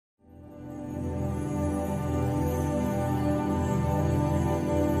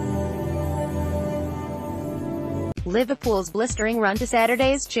Liverpool's blistering run to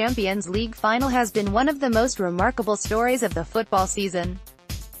Saturday's Champions League final has been one of the most remarkable stories of the football season.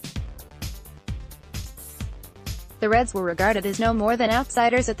 The Reds were regarded as no more than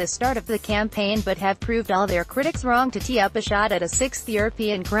outsiders at the start of the campaign but have proved all their critics wrong to tee up a shot at a sixth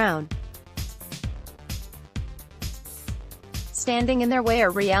European crown. Standing in their way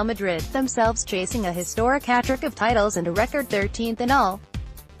are Real Madrid, themselves chasing a historic hat-trick of titles and a record 13th in all.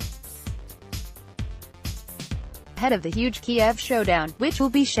 Ahead of the huge Kiev showdown, which will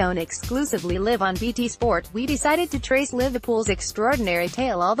be shown exclusively live on BT Sport, we decided to trace Liverpool's extraordinary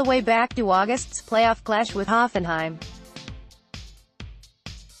tale all the way back to August's playoff clash with Hoffenheim.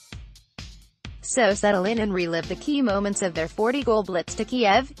 So settle in and relive the key moments of their 40-goal blitz to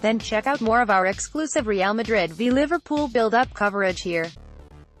Kiev, then check out more of our exclusive Real Madrid v Liverpool build-up coverage here.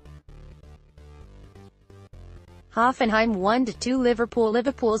 Hoffenheim 1-2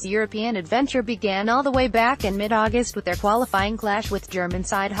 Liverpool's European adventure began all the way back in mid-August with their qualifying clash with German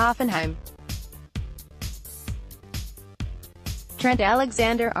side Hoffenheim. Trent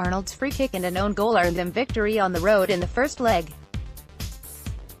Alexander-Arnold's free kick and an own goal earned them victory on the road in the first leg.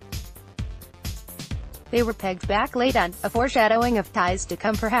 They were pegged back late on, a foreshadowing of ties to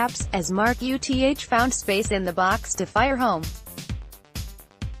come perhaps, as Mark Uth found space in the box to fire home.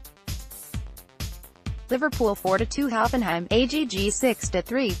 Liverpool 4-2 Hoffenheim, AGG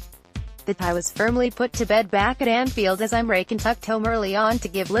 6-3. The tie was firmly put to bed back at Anfield as Emre Can tucked home early on to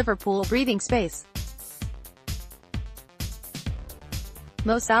give Liverpool breathing space.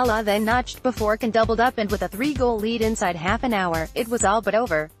 Mo Salah then notched before Can doubled up, and with a 3-goal lead inside half an hour, it was all but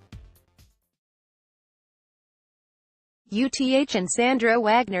over. Uth and Sandro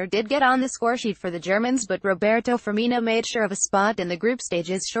Wagner did get on the scoresheet for the Germans, but Roberto Firmino made sure of a spot in the group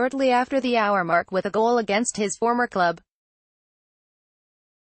stages shortly after the hour mark with a goal against his former club.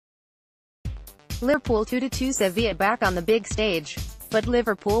 Liverpool 2-2 Sevilla back on the big stage. But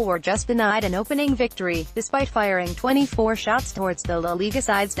Liverpool were just denied an opening victory, despite firing 24 shots towards the La Liga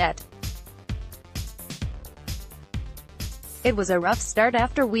side's net. It was a rough start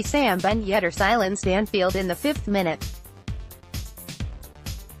after Wissam Ben Yedder silenced Anfield in the 5th minute.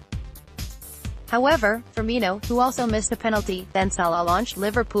 However, Firmino, who also missed a penalty, then Salah launched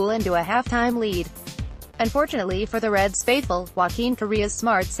Liverpool into a half-time lead. Unfortunately for the Reds faithful, Joaquin Correa's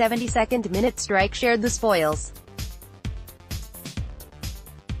smart 72nd-minute strike shared the spoils.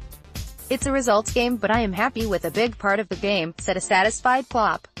 "It's a results game, but I am happy with a big part of the game," said a satisfied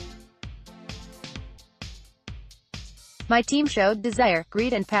Klopp. "My team showed desire,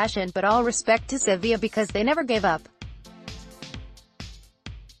 greed and passion, but all respect to Sevilla because they never gave up.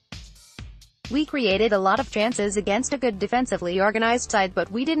 We created a lot of chances against a good defensively organized side,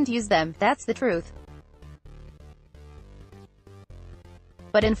 but we didn't use them, that's the truth.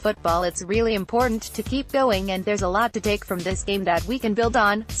 But in football it's really important to keep going, and there's a lot to take from this game that we can build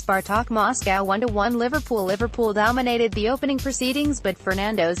on." Spartak Moscow 1-1 Liverpool dominated the opening proceedings, but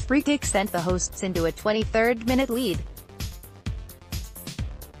Fernando's free kick sent the hosts into a 23rd-minute lead.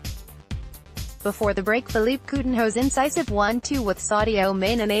 Before the break, Philippe Coutinho's incisive 1-2 with Sadio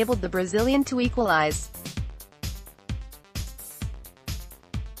Mane enabled the Brazilian to equalize.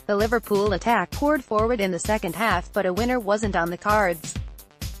 The Liverpool attack poured forward in the second half, but a winner wasn't on the cards.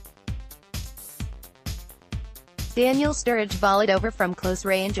 Daniel Sturridge volleyed over from close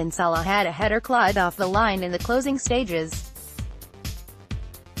range and Salah had a header clawed off the line in the closing stages.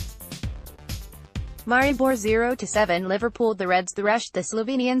 Maribor 0-7 Liverpool. The Reds thrashed the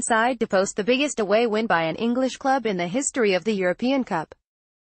Slovenian side to post the biggest away win by an English club in the history of the European Cup.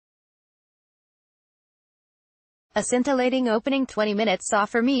 A scintillating opening 20 minutes saw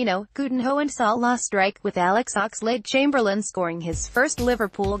Firmino, Coutinho and Salah strike, with Alex Oxlade-Chamberlain scoring his first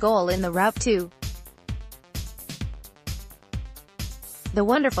Liverpool goal in the route too. The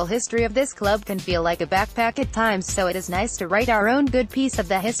wonderful history of this club can feel like a backpack at times, so it is nice to write our own good piece of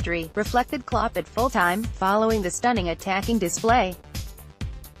the history, reflected Klopp at full-time, following the stunning attacking display.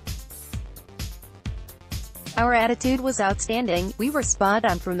 "Our attitude was outstanding, we were spot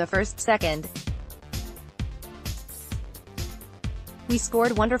on from the first second. We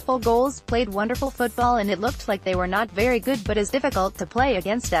scored wonderful goals, played wonderful football, and it looked like they were not very good but as difficult to play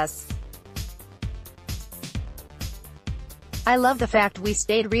against us. I love the fact we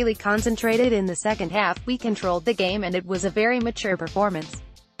stayed really concentrated in the second half, we controlled the game and it was a very mature performance."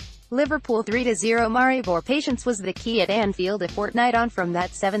 Liverpool 3-0 Maribor. Patience was the key at Anfield a fortnight on from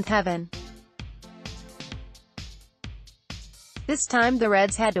that 7th heaven. This time the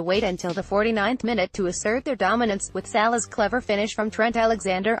Reds had to wait until the 49th minute to assert their dominance, with Salah's clever finish from Trent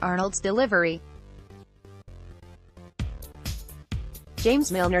Alexander-Arnold's delivery.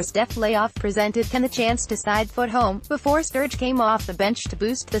 James Milner's death layoff presented Kane the chance to side-foot home, before Sturridge came off the bench to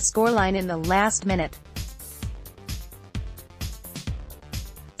boost the scoreline in the last minute.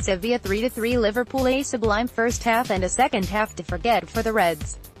 Sevilla 3-3 Liverpool. A sublime first half and a second half to forget for the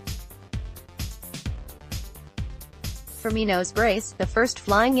Reds. Firmino's brace, the first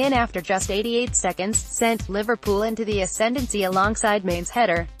flying in after just 88 seconds, sent Liverpool into the ascendancy alongside Main's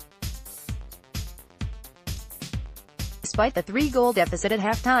header. Despite the 3-goal deficit at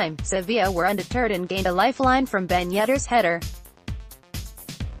halftime, Sevilla were undeterred and gained a lifeline from Ben Yedder's header.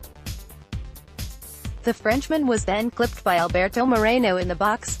 The Frenchman was then clipped by Alberto Moreno in the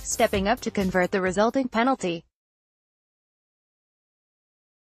box, stepping up to convert the resulting penalty.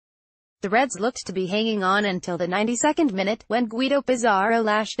 The Reds looked to be hanging on until the 92nd minute, when Guido Pizarro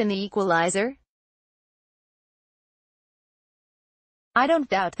lashed in the equalizer. "I don't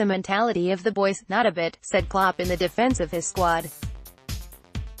doubt the mentality of the boys, not a bit," said Klopp in the defense of his squad.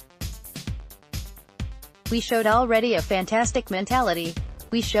 "We showed already a fantastic mentality.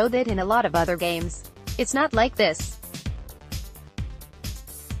 We showed it in a lot of other games. It's not like this.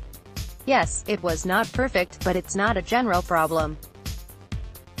 Yes, it was not perfect, but it's not a general problem.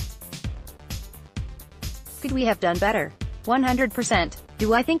 Could we have done better? 100%.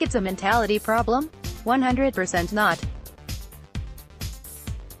 Do I think it's a mentality problem? 100% not.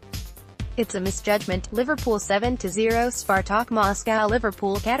 It's a misjudgment." Liverpool 7-0 Spartak Moscow.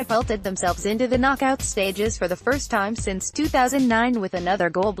 Liverpool catapulted themselves into the knockout stages for the first time since 2009 with another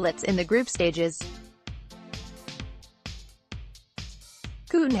goal blitz in the group stages.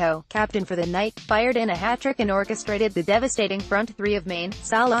 Coutinho, captain for the night, fired in a hat-trick and orchestrated the devastating front three of Mané,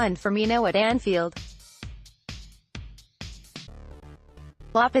 Salah and Firmino at Anfield.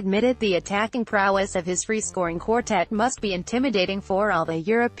 Klopp admitted the attacking prowess of his free-scoring quartet must be intimidating for all the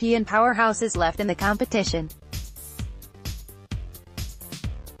European powerhouses left in the competition.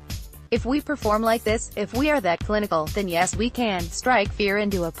 "If we perform like this, if we are that clinical, then yes we can strike fear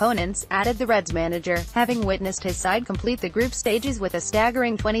into opponents," added the Reds manager, having witnessed his side complete the group stages with a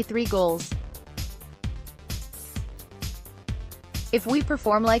staggering 23 goals. "If we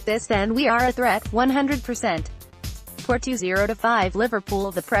perform like this, then we are a threat, 100%. Porto 0-5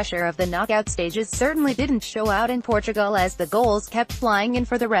 Liverpool. The pressure of the knockout stages certainly didn't show out in Portugal as the goals kept flying in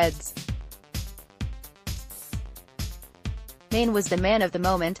for the Reds. Mané was the man of the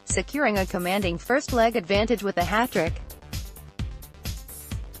moment, securing a commanding first-leg advantage with a hat-trick.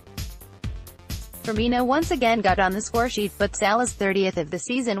 Firmino once again got on the scoresheet, but Salah's 30th of the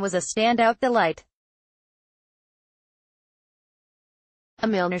season was a standout delight. A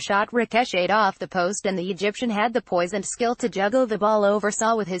Milner shot ricocheted off the post and the Egyptian had the poise and skill to juggle the ball over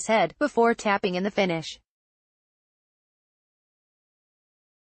Salah with his head, before tapping in the finish.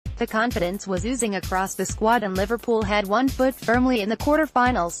 The confidence was oozing across the squad and Liverpool had one foot firmly in the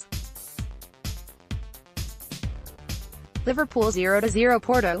quarter-finals. Liverpool 0-0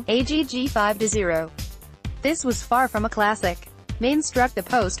 Porto, AGG 5-0. This was far from a classic. Mané struck the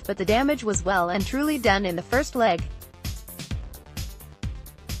post, but the damage was well and truly done in the first leg.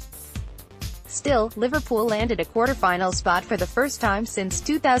 Still, Liverpool landed a quarter-final spot for the first time since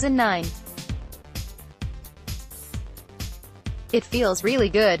 2009. "It feels really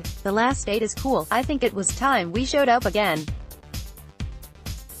good. The last 8 is cool. I think it was time we showed up again."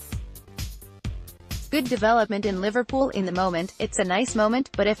 Good development in Liverpool in the moment. "It's a nice moment,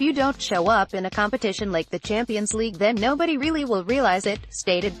 but if you don't show up in a competition like the Champions League then nobody really will realize it,"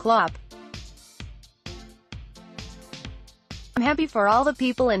 stated Klopp. "I'm happy for all the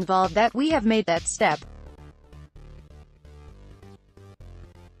people involved that we have made that step.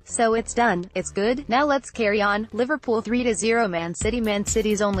 So it's done, it's good, now let's carry on." Liverpool 3-0 Man City. Man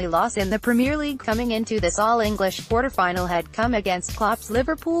City's only loss in the Premier League coming into this all-English quarter-final had come against Klopp's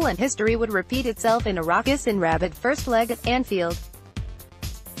Liverpool, and history would repeat itself in a raucous and rabid first leg at Anfield.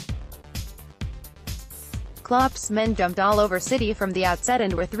 Klopp's men jumped all over City from the outset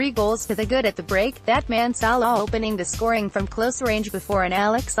and were 3 goals to the good at the break, that man Salah opening the scoring from close range before an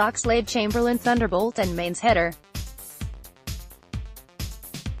Alex Oxlade-Chamberlain thunderbolt and Main's header.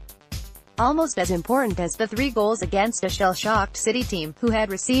 Almost as important as the 3 goals against a shell-shocked City team, who had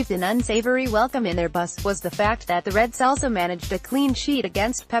received an unsavory welcome in their bus, was the fact that the Reds also managed a clean sheet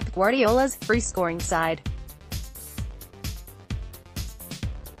against Pep Guardiola's free-scoring side.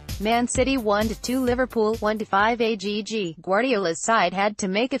 Man City 1-2 Liverpool 1-5 AGG. Guardiola's side had to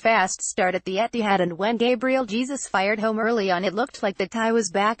make a fast start at the Etihad, and when Gabriel Jesus fired home early on it looked like the tie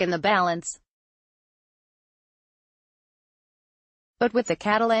was back in the balance. But with the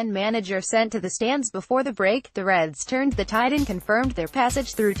Catalan manager sent to the stands before the break, the Reds turned the tide and confirmed their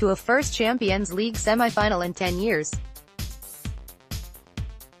passage through to a first Champions League semi-final in 10 years.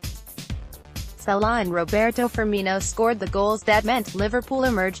 Salah and Roberto Firmino scored the goals that meant Liverpool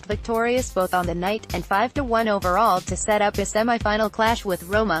emerged victorious both on the night, and 5-1 overall to set up a semi-final clash with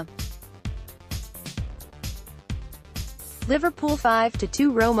Roma. Liverpool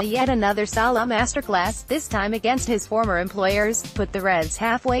 5-2 Roma. Yet another Salah masterclass, this time against his former employers, put the Reds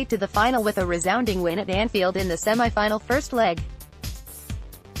halfway to the final with a resounding win at Anfield in the semi-final first leg.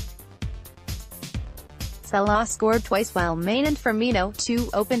 Salah scored twice while Mane and Firmino, too,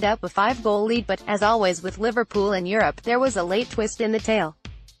 opened up a 5-goal lead, but, as always with Liverpool in Europe, there was a late twist in the tale.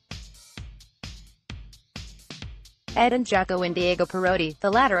 Edin Dzeko and Diego Perotti, the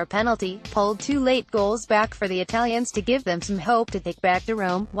latter a penalty, pulled two late goals back for the Italians to give them some hope to take back to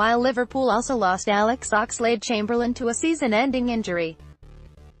Rome, while Liverpool also lost Alex Oxlade-Chamberlain to a season-ending injury.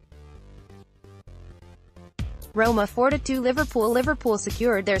 Roma 4-2 Liverpool. Liverpool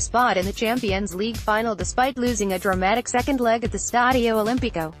secured their spot in the Champions League final despite losing a dramatic second leg at the Stadio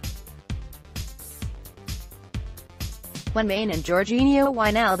Olimpico. When Mane and Jorginho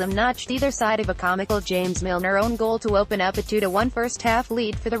Wijnaldum notched either side of a comical James Milner own goal to open up a 2-1 first-half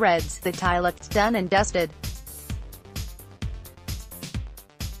lead for the Reds, the tie looked done and dusted.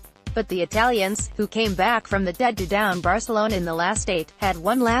 But the Italians, who came back from the dead to down Barcelona in the last 8, had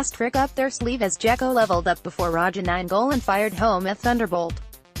one last trick up their sleeve as Dzeko leveled up before Raja 9 goal and fired home a thunderbolt.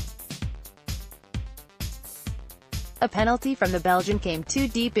 A penalty from the Belgian came too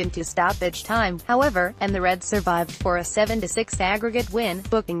deep into stoppage time, however, and the Reds survived for a 7-6 aggregate win,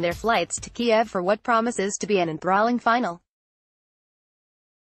 booking their flights to Kiev for what promises to be an enthralling final.